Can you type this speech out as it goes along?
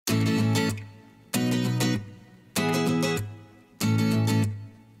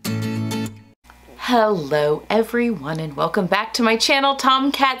Hello everyone and welcome back to my channel,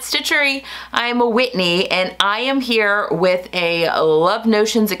 Tomcat Stitchery. I'm Whitney and I am here with a Love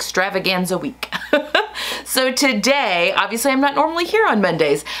Notions extravaganza week. So today, obviously I'm not normally here on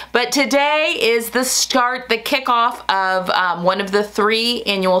Mondays, but today is the kickoff of one of the 3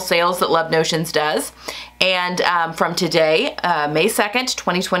 annual sales that Love Notions does. And from today, May 2nd,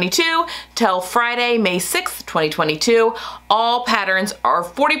 2022, till Friday, May 6th, 2022, all patterns are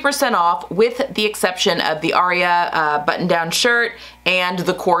 40% off with the exception of the Aria button-down shirt and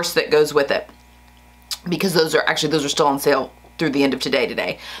the course that goes with it. Because those are still on sale through the end of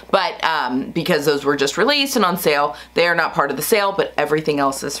today. But because those were just released and on sale, they are not part of the sale, but everything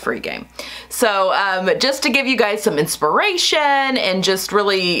else is free game. So just to give you guys some inspiration and just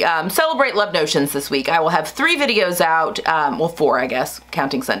really celebrate Love Notions this week, I will have 3 videos out, well 4 I guess,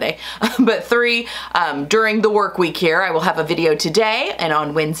 counting Sunday, but 3 during the work week here. I will have a video today and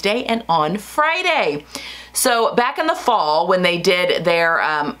on Wednesday and on Friday. So back in the fall when they did their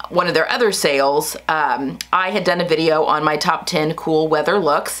one of their other sales, I had done a video on my top 10 cool weather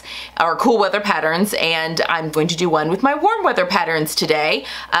looks or cool weather patterns, and I'm going to do one with my warm weather patterns today.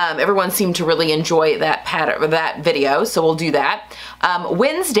 Everyone seemed to really enjoy that video, so we'll do that.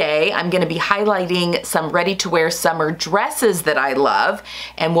 Wednesday, I'm going to be highlighting some ready-to-wear summer dresses that I love,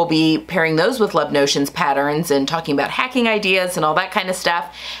 and we'll be pairing those with Love Notions patterns and talking about hacking ideas and all that kind of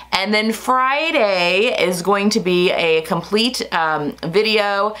stuff. And then Friday is going to be a complete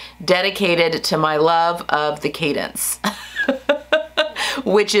video dedicated to my love of the Cadence.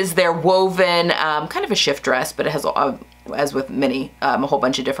 Which is their woven, kind of a shift dress, but it has, as with many, a whole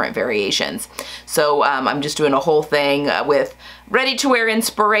bunch of different variations. So I'm just doing a whole thing with ready-to-wear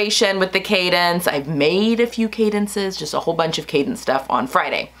inspiration with the Cadence. I've made a few cadences, just a whole bunch of Cadence stuff on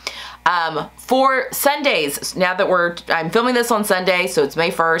Friday. For Sundays, now that I'm filming this on Sunday, so it's May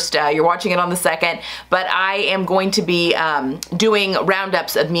 1st, you're watching it on the 2nd, but I am going to be doing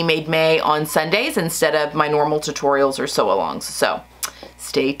roundups of Me Made May on Sundays instead of my normal tutorials or sew-alongs, so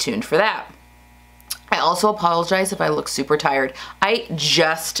stay tuned for that. I also apologize if I look super tired. I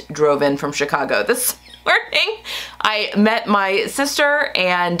just drove in from Chicago this morning. I met my sister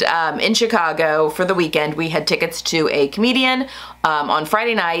and in Chicago for the weekend. We had tickets to a comedian on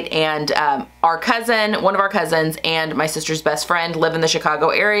Friday night, and our cousin, one of our cousins, and my sister's best friend live in the Chicago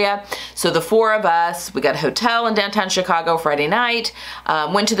area. So the 4 of us, we got a hotel in downtown Chicago Friday night,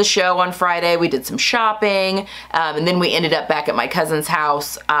 went to the show on Friday, we did some shopping, and then we ended up back at my cousin's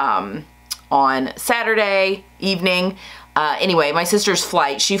house on Saturday evening. Anyway, my sister's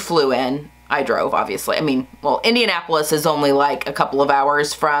flight, she flew in. I drove, obviously. I mean, well, Indianapolis is only like a couple of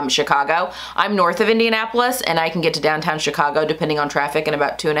hours from Chicago. I'm north of Indianapolis, and I can get to downtown Chicago, depending on traffic, in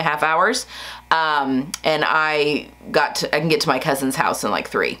about 2.5 hours. And I can get to my cousin's house in like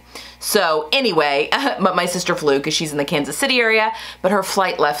 3. So anyway, but my sister flew because she's in the Kansas City area, but her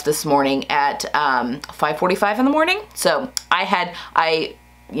flight left this morning at 5:45 in the morning. So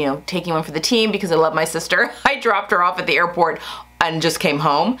you know, taking one for the team because I love my sister. I dropped her off at the airport and just came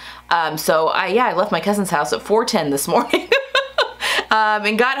home. So I left my cousin's house at 4:10 this morning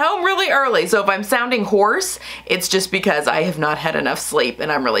and got home really early. So if I'm sounding hoarse, it's just because I have not had enough sleep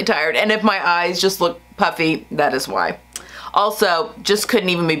and I'm really tired. And if my eyes just look puffy, that is why. Also, just couldn't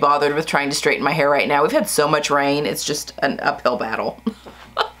even be bothered with trying to straighten my hair right now. We've had so much rain, it's just an uphill battle.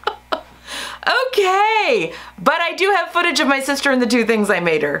 Okay, but I do have footage of my sister and the 2 things I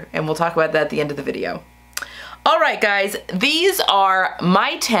made her, and we'll talk about that at the end of the video. All right, guys, these are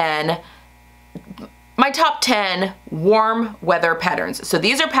my top 10 warm weather patterns. So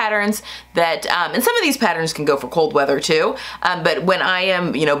these are patterns that, and some of these patterns can go for cold weather too, but when I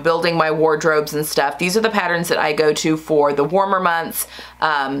am, you know, building my wardrobes and stuff, these are the patterns that I go to for the warmer months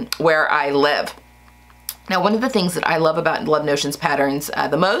where I live. Now, one of the things that I love about Love Notions patterns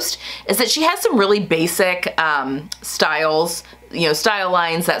the most is that she has some really basic styles, you know, style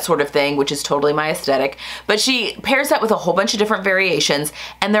lines, that sort of thing, which is totally my aesthetic. But she pairs that with a whole bunch of different variations,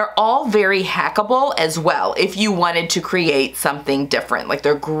 and they're all very hackable as well if you wanted to create something different. Like,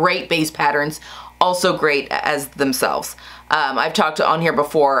 they're great base patterns, also great as themselves. I've talked on here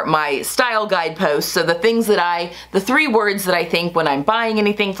before, my style guideposts, so the 3 words that I think when I'm buying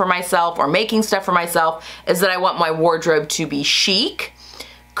anything for myself or making stuff for myself is that I want my wardrobe to be chic,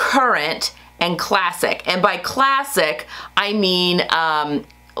 current, and classic. And by classic, I mean a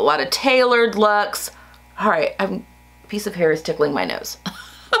lot of tailored looks. All right, a piece of hair is tickling my nose.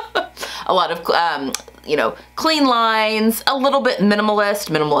 A lot of, you know, clean lines, a little bit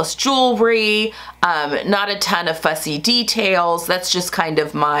minimalist jewelry, not a ton of fussy details. That's just kind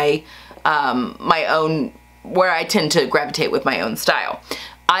of my, my own, where I tend to gravitate with my own style.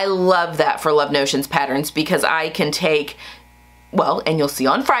 I love that for Love Notions patterns because I can take, well, and you'll see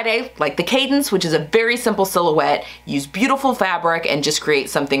on Friday, like the Cadence, which is a very simple silhouette, use beautiful fabric and just create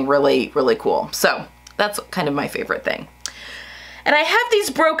something really, really cool. So that's kind of my favorite thing. And I have these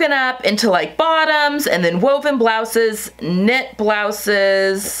broken up into like bottoms and then woven blouses, knit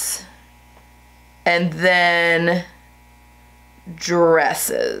blouses, and then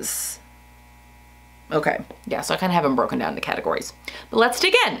dresses. Okay, yeah, so I kind of have them broken down into categories. But let's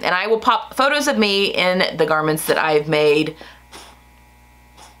dig in, and I will pop photos of me in the garments that I've made.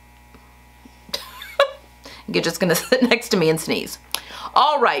 You're just gonna sit next to me and sneeze.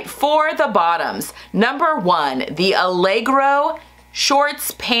 All right, for the bottoms, number one, the Allegro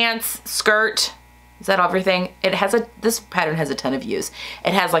shorts, pants, skirt. Is that everything? It has this pattern has a ton of use.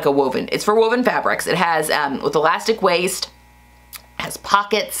 It has like a woven, it's for woven fabrics. It has with elastic waist, has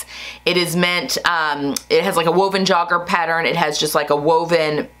pockets. It is meant, it has like a woven jogger pattern. It has just like a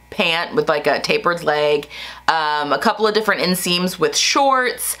woven pant with like a tapered leg, a couple of different inseams with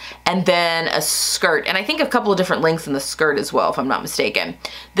shorts, and then a skirt. And I think a couple of different lengths in the skirt as well, if I'm not mistaken.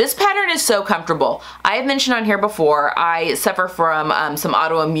 This pattern is so comfortable. I have mentioned on here before, I suffer from some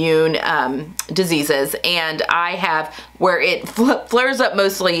autoimmune diseases, and I have, where it flares up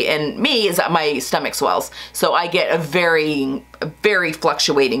mostly in me is that my stomach swells. So I get a very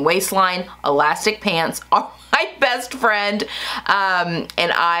fluctuating waistline. Elastic pants are my best friend,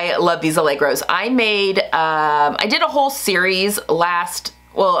 and I love these Allegros. I did a whole series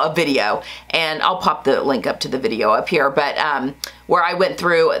a video, and I'll pop the link up to the video up here, but where I went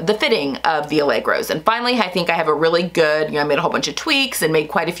through the fitting of the Allegros. And finally, I think I have a really good, I made a whole bunch of tweaks and made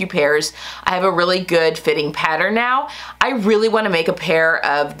quite a few pairs. I have a really good fitting pattern now. I really want to make a pair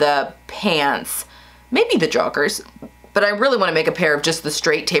of the pants, maybe the joggers, but I really want to make a pair of just the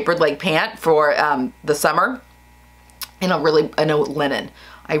straight tapered leg pant for the summer. And I know linen.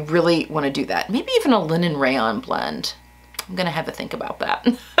 I really want to do that. Maybe even a linen rayon blend. I'm gonna have to think about that.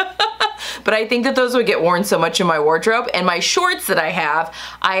 But I think that those would get worn so much in my wardrobe. And my shorts that I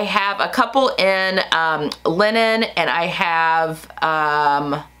have a couple in linen, and I have,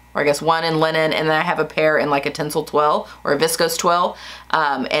 or I guess one in linen, and then I have a pair in like a Tencel twill or a viscose twill,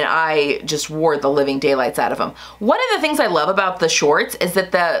 and I just wore the living daylights out of them. One of the things I love about the shorts is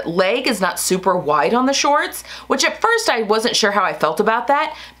that the leg is not super wide on the shorts, which at first I wasn't sure how I felt about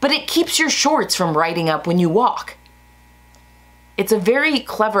that, but it keeps your shorts from riding up when you walk. It's a very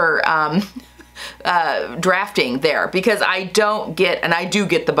clever drafting there, because I don't get, and I do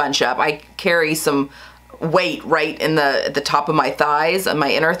get the bunch up. I carry some weight right in the top of my thighs, and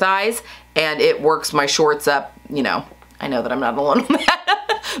my inner thighs, and it works my shorts up, I know that I'm not alone on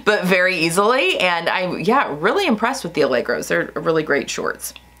that, but very easily. And I'm, really impressed with the Allegros. They're really great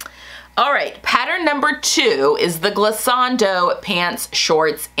shorts. All right, pattern number 2 is the glissando pants,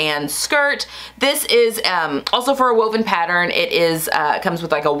 shorts, and skirt. This is also for a woven pattern. It is comes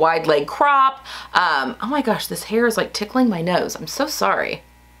with like a wide leg crop. Oh my gosh, this hair is like tickling my nose. I'm so sorry.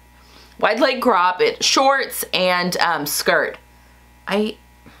 Wide leg crop, shorts, and skirt.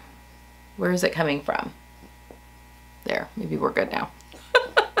 Where is it coming from? There, maybe we're good now.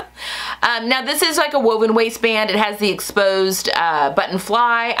 Now this is like a woven waistband. It has the exposed button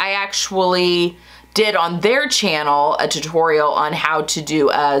fly. I actually did on their channel a tutorial on how to do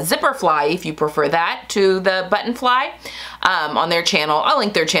a zipper fly, if you prefer that, to the button fly on their channel. I'll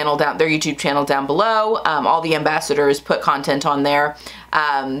link their channel down, their YouTube channel down below. All the ambassadors put content on there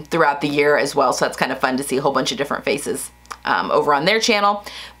throughout the year as well, so that's kind of fun to see a whole bunch of different faces over on their channel.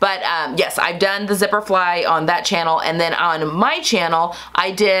 But yes, I've done the zipper fly on that channel, and then on my channel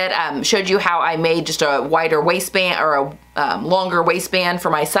I did showed you how I made just a wider waistband, or a longer waistband for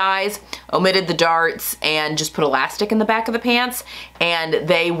my size, omitted the darts, and just put elastic in the back of the pants, and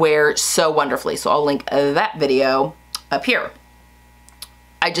they wear so wonderfully. So I'll link that video up here.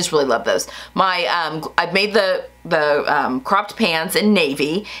 I just really love those. I've made the cropped pants in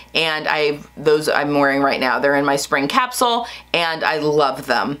navy, and those I'm wearing right now. They're in my spring capsule, and I love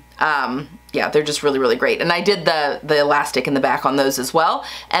them. Yeah, they're just really, really great. And I did the elastic in the back on those as well.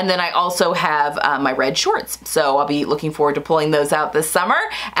 And then I also have my red shorts. So I'll be looking forward to pulling those out this summer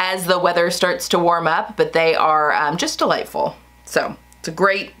as the weather starts to warm up, but they are just delightful. So it's a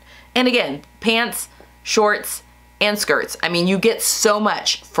great, and again, pants, shorts, and skirts. I mean, you get so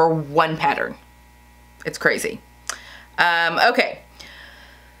much for one pattern. It's crazy. Okay.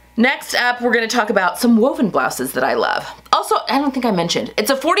 Next up, we're going to talk about some woven blouses that I love. Also, I don't think I mentioned,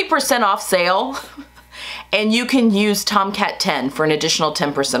 it's a 40% off sale, and you can use Tomcat 10 for an additional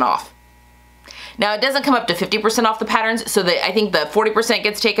 10% off. Now it doesn't come up to 50% off the patterns, so that I think the 40%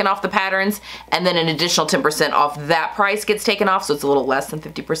 gets taken off the patterns, and then an additional 10% off that price gets taken off, so it's a little less than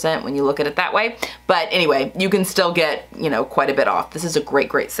 50% when you look at it that way. But anyway, you can still get, you know, quite a bit off. This is a great,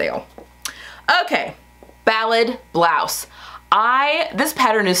 great sale. Okay, Ballad blouse. This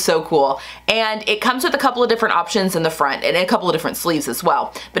pattern is so cool, and it comes with a couple of different options in the front and a couple of different sleeves as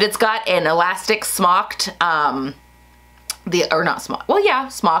well. But it's got an elastic smocked,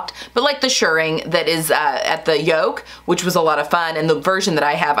 smocked, but like the shirring that is at the yoke, which was a lot of fun, and the version that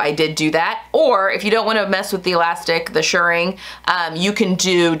I have, I did do that. Or if you don't want to mess with the elastic, the shirring, you can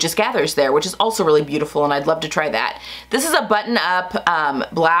do just gathers there, which is also really beautiful, and I'd love to try that. This is a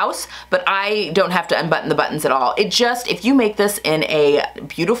button-up blouse, but I don't have to unbutton the buttons at all. It just, if you make this in a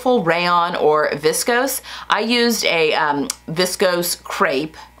beautiful rayon or viscose, I used a viscose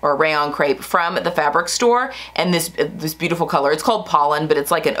crepe or rayon crepe from the fabric store, and this beautiful color. It's called Pollen, but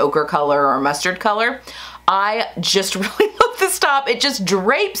it's like an ochre color or mustard color. I just really love this top. It just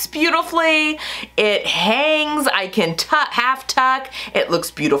drapes beautifully. It hangs. I can half tuck. It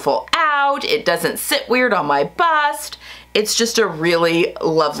looks beautiful out. It doesn't sit weird on my bust. It's just a really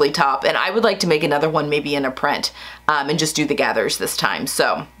lovely top, and I would like to make another one maybe in a print and just do the gathers this time.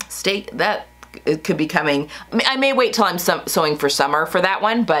 So it could be coming. I may wait till I'm sewing for summer for that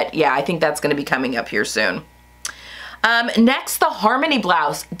one, but yeah, I think that's going to be coming up here soon. Next, the Harmony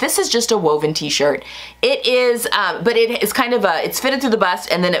blouse. This is just a woven t-shirt. It is, but it is kind of it's fitted through the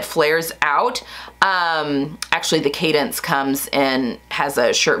bust and then it flares out. Actually the Cadence comes and has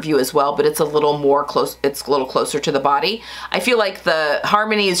a shirt view as well, but it's a little more close, it's a little closer to the body. I feel like the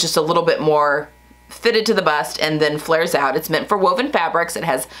Harmony is just a little bit more fitted to the bust and then flares out. It's meant for woven fabrics. It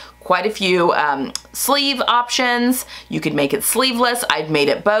has quite a few sleeve options. You could make it sleeveless. I've made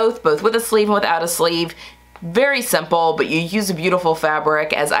it both with a sleeve and without a sleeve. Very simple, but you use a beautiful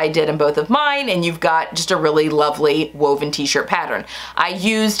fabric as I did in both of mine, and you've got just a really lovely woven t-shirt pattern. I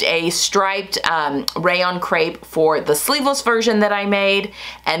used a striped rayon crepe for the sleeveless version that I made,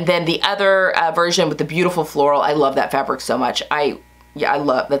 and then the other version with the beautiful floral. I love that fabric so much.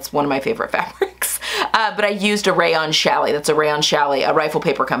 That's one of my favorite fabrics. But I used a rayon challis. That's a rayon challis, a Rifle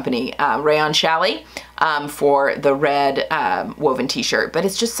Paper Company rayon challis for the red woven t-shirt. But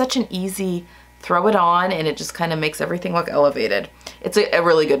it's just such an easy throw it on, and it just kind of makes everything look elevated. It's a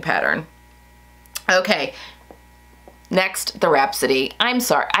really good pattern. Okay. Next, the Rhapsody. I'm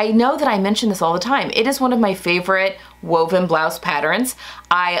sorry, I know that I mention this all the time. It is one of my favorite woven blouse patterns.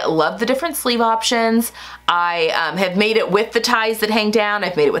 I love the different sleeve options. I have made it with the ties that hang down.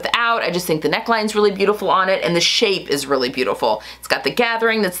 I've made it without. I just think the neckline's really beautiful on it, and the shape is really beautiful. It's got the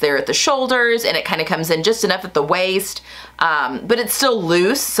gathering that's there at the shoulders, and it kind of comes in just enough at the waist, but it's still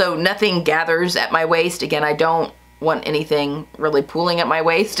loose, so nothing gathers at my waist. Again, I don't want anything really pooling at my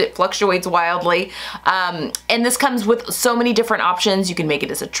waist. It fluctuates wildly. And this comes with so many different options. You can make it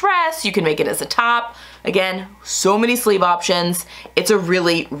as a dress, you can make it as a top. Again, so many sleeve options. It's a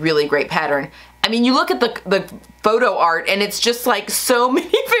really, really great pattern. I mean, you look at the photo art and it's just like so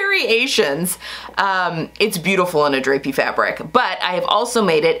many variations. It's beautiful in a drapey fabric, but I have also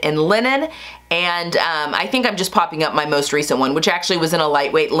made it in linen, and I think I'm just popping up my most recent one, which actually was in a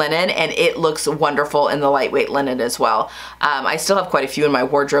lightweight linen, and it looks wonderful in the lightweight linen as well. I still have quite a few in my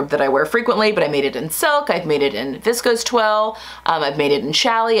wardrobe that I wear frequently, but I made it in silk, I've made it in viscose twill, I've made it in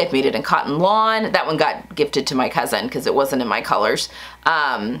challis, I've made it in cotton lawn. That one got gifted to my cousin because it wasn't in my colors.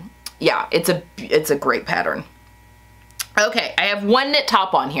 Yeah, it's a great pattern. Okay, I have one knit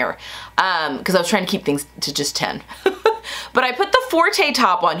top on here because I was trying to keep things to just 10. But I put the Forte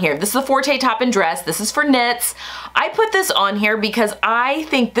top on here. This is the Forte top and dress. This is for knits. I put this on here because I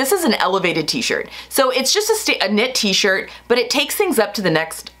think this is an elevated t-shirt. So it's just a knit t-shirt, but it takes things up to the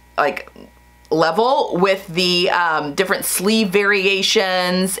next level with the different sleeve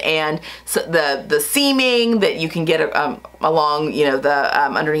variations and so the seaming that you can get along, you know, the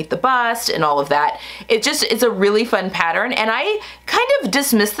underneath the bust and all of that. It's a really fun pattern, and I kind of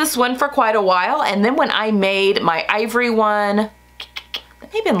dismissed this one for quite a while, and then when I made my ivory one,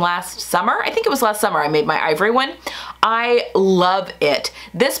 maybe in last summer, I think it was last summer I made my ivory one. I love it.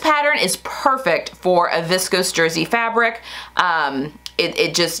 This pattern is perfect for a viscose jersey fabric.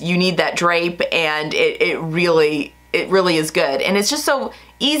 It just, you need that drape, and it really is good. And it's just so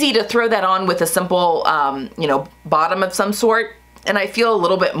easy to throw that on with a simple, you know, bottom of some sort. And I feel a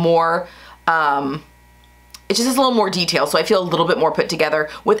little bit more, it just has a little more detail, so I feel a little bit more put together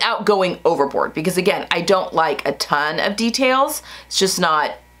without going overboard. Because again, I don't like a ton of details. It's just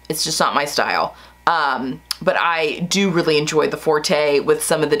not my style. But I do really enjoy the Forte with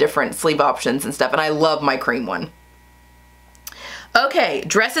some of the different sleeve options and stuff, and I love my cream one. Okay,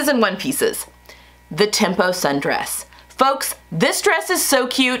 dresses and one pieces. the Tempo Sundress. Folks, this dress is so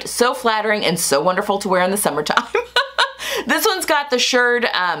cute, so flattering, and so wonderful to wear in the summertime. This one's got the shirred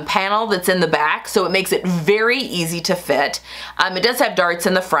panel that's in the back, so it makes it very easy to fit. It does have darts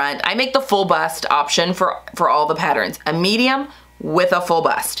in the front. I make the full bust option for all the patterns. A medium with a full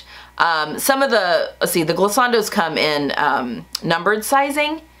bust. Some of the, let's see, the glissandos come in numbered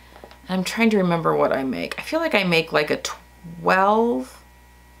sizing. I'm trying to remember what I make. I feel like I make like a 12,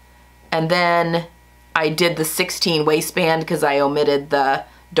 and then I did the 16 waistband because I omitted the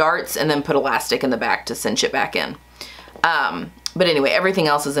darts and then put elastic in the back to cinch it back in. But anyway, everything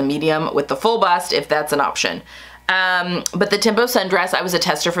else is a medium with the full bust if that's an option. But the Tempo Sundress, I was a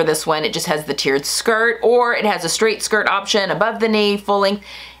tester for this one. It just has the tiered skirt, or it has a straight skirt option above the knee, full length.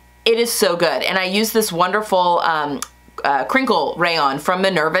 It is so good. And I use this wonderful crinkle rayon from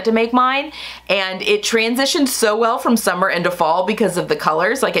Minerva to make mine, and it transitioned so well from summer into fall because of the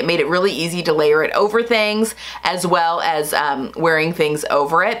colors. Like, it made it really easy to layer it over things as well as wearing things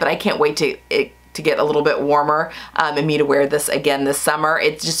over it. But I can't wait to get a little bit warmer and me to wear this again this summer.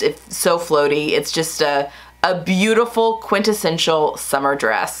 It's so floaty. It's just a beautiful quintessential summer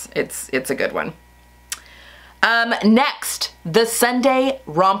dress. It's a good one. Next, the Sunday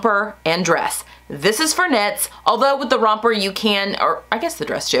romper and dress. This is for knits, although with the romper you can, or I guess the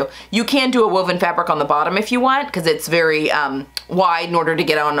dress too, you can do a woven fabric on the bottom if you want, because it's very wide in order to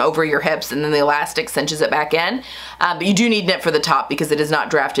get on over your hips, and then the elastic cinches it back in. But you do need knit for the top because it is not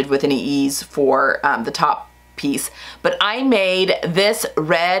drafted with any ease for the top piece. But I made this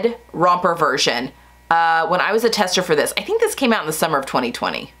red romper version when I was a tester for this. I think this came out in the summer of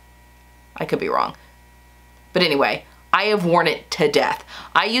 2020. I could be wrong. But anyway, I have worn it to death.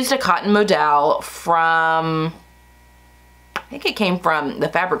 I used a cotton modal from, I think it came from the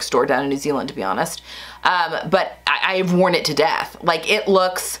fabric store down in New Zealand, to be honest. But I've worn it to death. Like, it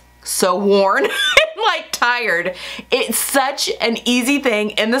looks so worn and like tired. It's such an easy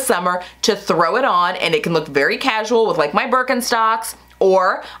thing in the summer to throw it on, and it can look very casual with like my Birkenstocks,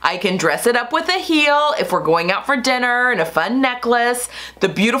 or I can dress it up with a heel if we're going out for dinner, and a fun necklace. The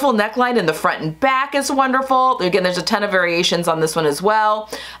beautiful neckline in the front and back is wonderful. Again, there's a ton of variations on this one as well.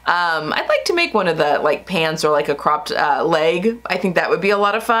 I'd like to make one of the like pants or like a cropped leg. I think that would be a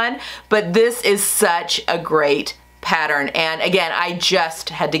lot of fun. But this is such a great pattern, and again, I just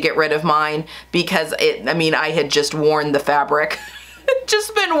had to get rid of mine because I had just worn the fabric.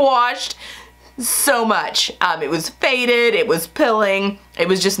 Just been washed so much. It was faded, it was pilling, it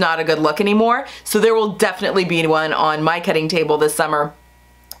was just not a good look anymore. So there will definitely be one on my cutting table this summer,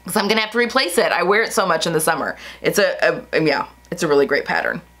 because I'm gonna have to replace it. I wear it so much in the summer. It's it's a really great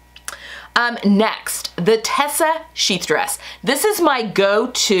pattern. Next, the Tessa sheath dress. This is my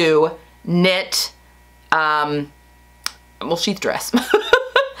go-to knit, sheath dress.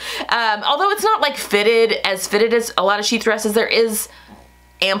 Although it's not like fitted as a lot of sheath dresses, there is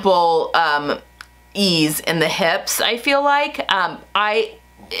ample ease in the hips, I feel like.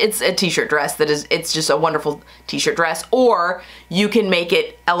 It's a t-shirt dress it's just a wonderful t-shirt dress, or you can make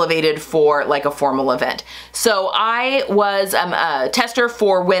it elevated for like a formal event. So I was a tester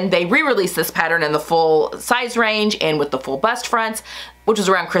for when they re-released this pattern in the full size range and with the full bust fronts, which was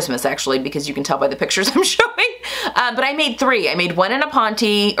around Christmas actually, because you can tell by the pictures I'm showing. But I made 3. I made 1 in a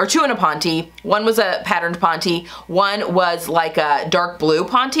ponte, or 2 in a ponte. One was a patterned ponte. One was like a dark blue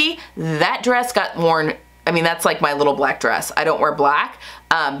ponte. That dress got worn, that's like my little black dress. I don't wear black,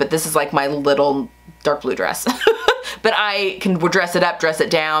 but this is like my little dark blue dress. But I can dress it up, dress it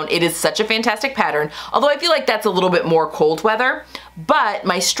down. It is such a fantastic pattern, although I feel like that's a little bit more cold weather. But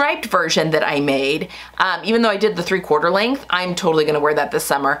my striped version that I made, even though I did the 3/4 length, I'm totally gonna wear that this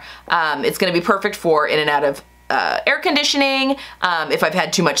summer. It's gonna be perfect for in and out of air conditioning, if I've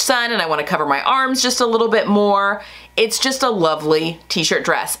had too much sun and I wanna cover my arms just a little bit more. It's just a lovely t-shirt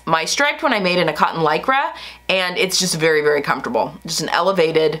dress. My striped one I made in a cotton lycra, and it's just very, very comfortable. Just an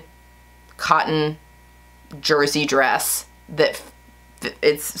elevated cotton jersey dress that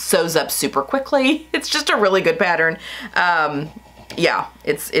it sews up super quickly. It's just a really good pattern. Yeah,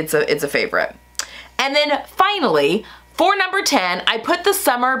 it's a favorite. And then finally, for number 10, I put the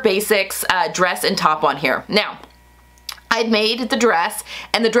Summer Basics dress and top on here. Now, I'd made the dress,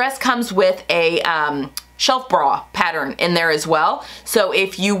 and the dress comes with a shelf bra pattern in there as well. So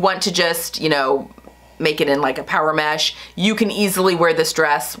if you want to just, make it in like a power mesh, you can easily wear this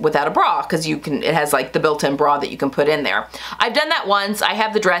dress without a bra, because it has like the built-in bra that you can put in there. I've done that once. I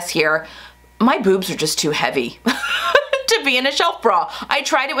have the dress here. My boobs are just too heavy to be in a shelf bra. I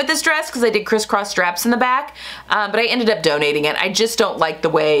tried it with this dress because I did crisscross straps in the back, but I ended up donating it. I just don't like the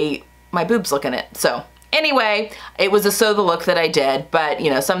way my boobs look in it. So Anyway, it was a sew the look that I did, but you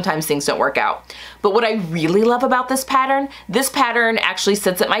know, sometimes things don't work out. But what I really love about this pattern actually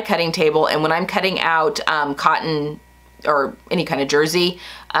sits at my cutting table, and when I'm cutting out cotton or any kind of jersey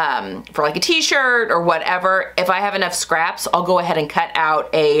for like a t-shirt or whatever, if I have enough scraps, I'll go ahead and cut out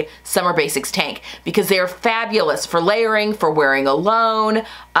a Summer Basics tank because they're fabulous for layering, for wearing alone,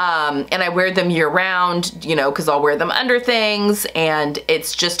 and I wear them year round, you know, because I'll wear them under things, and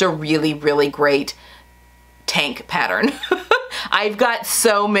it's just a really, really great tank pattern. I've got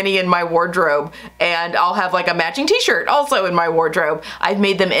so many in my wardrobe, and I'll have like a matching t-shirt also in my wardrobe. I've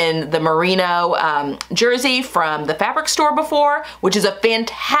made them in the merino jersey from the fabric store before, which is a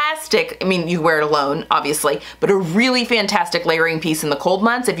fantastic, I mean, you wear it alone, obviously, but a really fantastic layering piece in the cold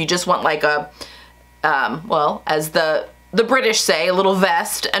months if you just want like a, well, as the British say, a little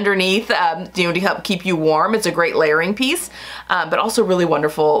vest underneath, you know, to help keep you warm. It's a great layering piece, but also really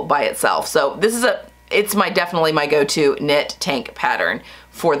wonderful by itself. So this is it's definitely my go-to knit tank pattern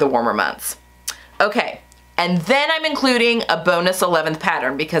for the warmer months. Okay, and then I'm including a bonus 11th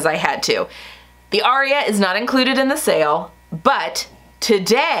pattern because I had to. The Aria is not included in the sale, but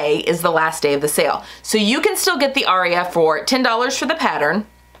today is the last day of the sale. So you can still get the Aria for $10 for the pattern.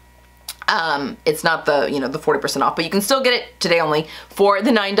 It's not the, you know, the 40% off, but you can still get it today only for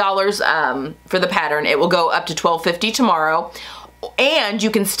the $9 for the pattern. It will go up to $12.50 tomorrow. And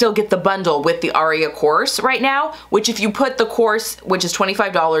you can still get the bundle with the Aria course right now, which if you put the course, which is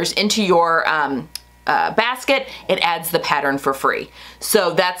 $25, into your basket, it adds the pattern for free.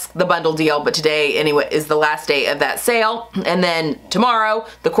 So that's the bundle deal, but today anyway is the last day of that sale. And then tomorrow,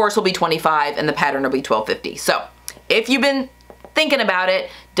 the course will be $25 and the pattern will be $12.50. So if you've been thinking about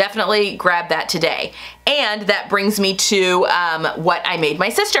it, definitely grab that today. And that brings me to what I made my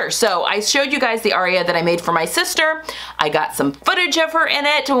sister. So I showed you guys the Aria that I made for my sister. I got some footage of her in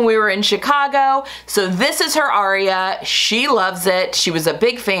it when we were in Chicago. So this is her Aria. She loves it. She was a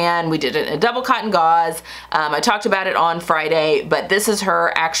big fan. We did it in a double cotton gauze. I talked about it on Friday, but this is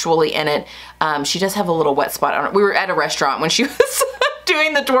her actually in it. She does have a little wet spot on it. We were at a restaurant when she was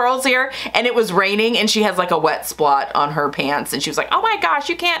doing the twirls here, and it was raining, and she has like a wet spot on her pants, and she was like, oh my gosh,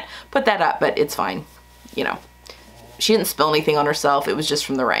 you can't put that up, but it's fine. You know, she didn't spill anything on herself. It was just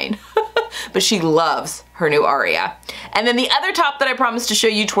from the rain. But she loves her new Aria. And then the other top that I promised to show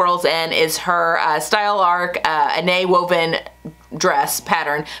you twirls in is her Style Arc Ane woven dress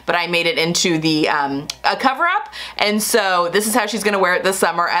pattern, but I made it into the a cover-up, and so this is how she's gonna wear it this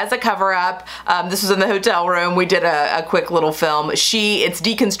summer as a cover-up. This was in the hotel room. We did a quick little film. It's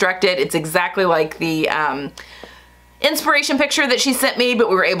deconstructed. It's exactly like the inspiration picture that she sent me, but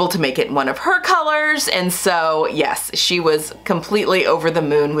we were able to make it in one of her colors, and so yes, she was completely over the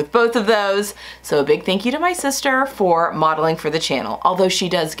moon with both of those. So a big thank you to my sister for modeling for the channel, although she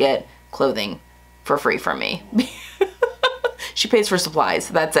does get clothing for free from me. She pays for supplies,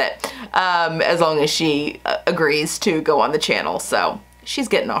 that's it, as long as she agrees to go on the channel, so she's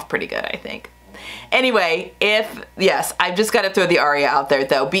getting off pretty good, I think. Anyway, yes, I've just got to throw the Aria out there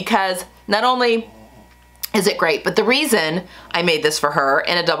though, because not only is it great, but the reason I made this for her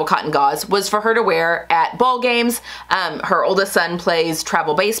in a double cotton gauze was for her to wear at ball games. Her oldest son plays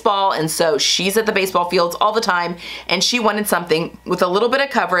travel baseball, and so she's at the baseball fields all the time, and she wanted something with a little bit of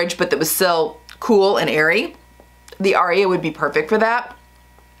coverage, but that was still cool and airy. The Aria would be perfect for that.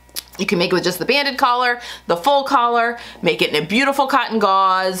 You can make it with just the banded collar, the full collar, make it in a beautiful cotton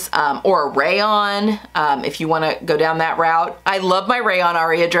gauze, or a rayon, if you want to go down that route. I love my rayon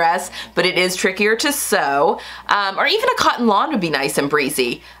Aria dress, but it is trickier to sew. Or even a cotton lawn would be nice and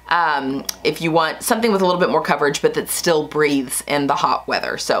breezy, if you want something with a little bit more coverage, but that still breathes in the hot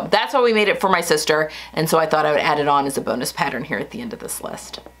weather. So that's why we made it for my sister, and so I thought I would add it on as a bonus pattern here at the end of this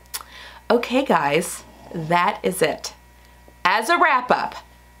list. Okay guys, that is it. As a wrap up,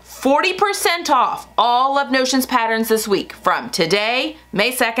 40% off all Love Notions patterns this week from today,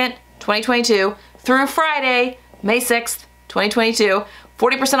 May 2nd, 2022 through Friday, May 6th, 2022.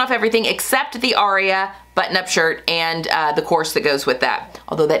 40% off everything except the Aria button-up shirt and the course that goes with that,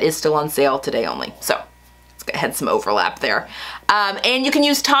 although that is still on sale today only. So it's had some overlap there. And you can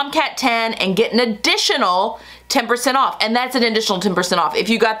use Tomcat 10 and get an additional 10% off, and that's an additional 10% off. If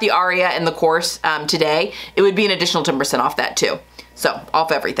you got the Aria and the course today, it would be an additional 10% off that too. So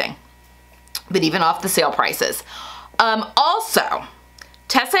off everything, but even off the sale prices. Also,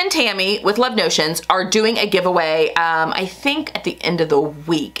 Tessa and Tammy with Love Notions are doing a giveaway, I think at the end of the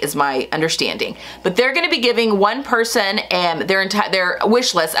week is my understanding. But they're gonna be giving one person their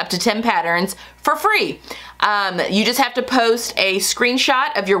wish list up to 10 patterns for free. You just have to post a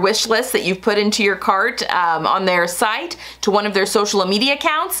screenshot of your wish list that you've put into your cart on their site to one of their social media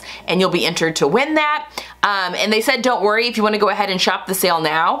accounts, and you'll be entered to win that. And they said don't worry if you want to go ahead and shop the sale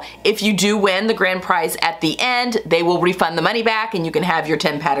now. If you do win the grand prize at the end, they will refund the money back and you can have your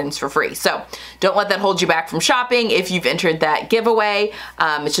 10 patterns for free. So don't let that hold you back from shopping if you've entered that giveaway.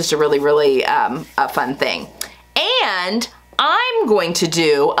 It's just a really, really a fun thing. And I'm going to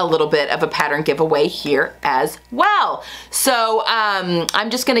do a little bit of a pattern giveaway here as well. So I'm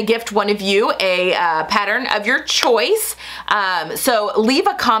just going to gift one of you a pattern of your choice. So leave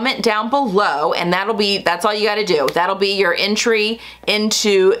a comment down below, and that's all you got to do. That'll be your entry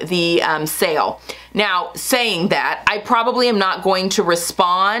into the sale. Now, saying that, I probably am not going to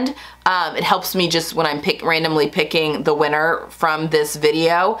respond. It helps me just when I'm randomly picking the winner from this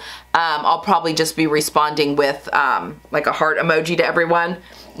video. I'll probably just be responding with like a heart emoji to everyone.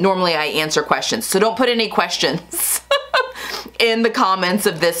 Normally I answer questions, so don't put any questions in the comments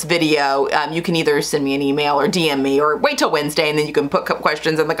of this video. You can either send me an email or DM me, or wait till Wednesday and then you can put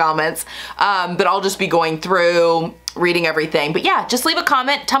questions in the comments. But I'll just be going through, reading everything. But yeah, just leave a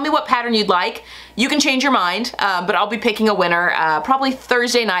comment. Tell me what pattern you'd like. You can change your mind, but I'll be picking a winner probably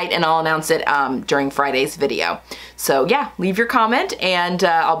Thursday night, and I'll announce it during Friday's video. So yeah, leave your comment, and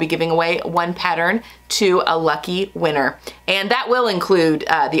I'll be giving away one pattern to a lucky winner. And that will include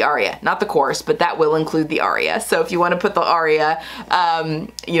the aria, not the chorus, but that will include the aria. So if you want to put the aria,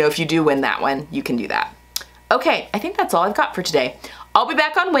 you know, if you do win that one, you can do that. Okay, I think that's all I've got for today. I'll be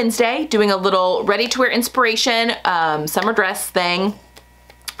back on Wednesday doing a little ready-to-wear inspiration summer dress thing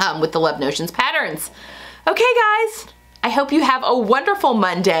with the Love Notions patterns. Okay, guys, I hope you have a wonderful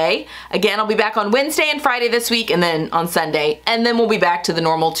Monday. Again, I'll be back on Wednesday and Friday this week, and then on Sunday, and then we'll be back to the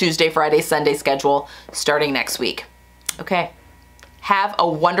normal Tuesday, Friday, Sunday schedule starting next week. Okay, have a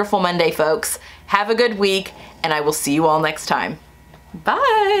wonderful Monday, folks. Have a good week, and I will see you all next time.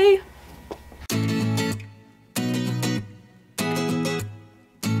 Bye.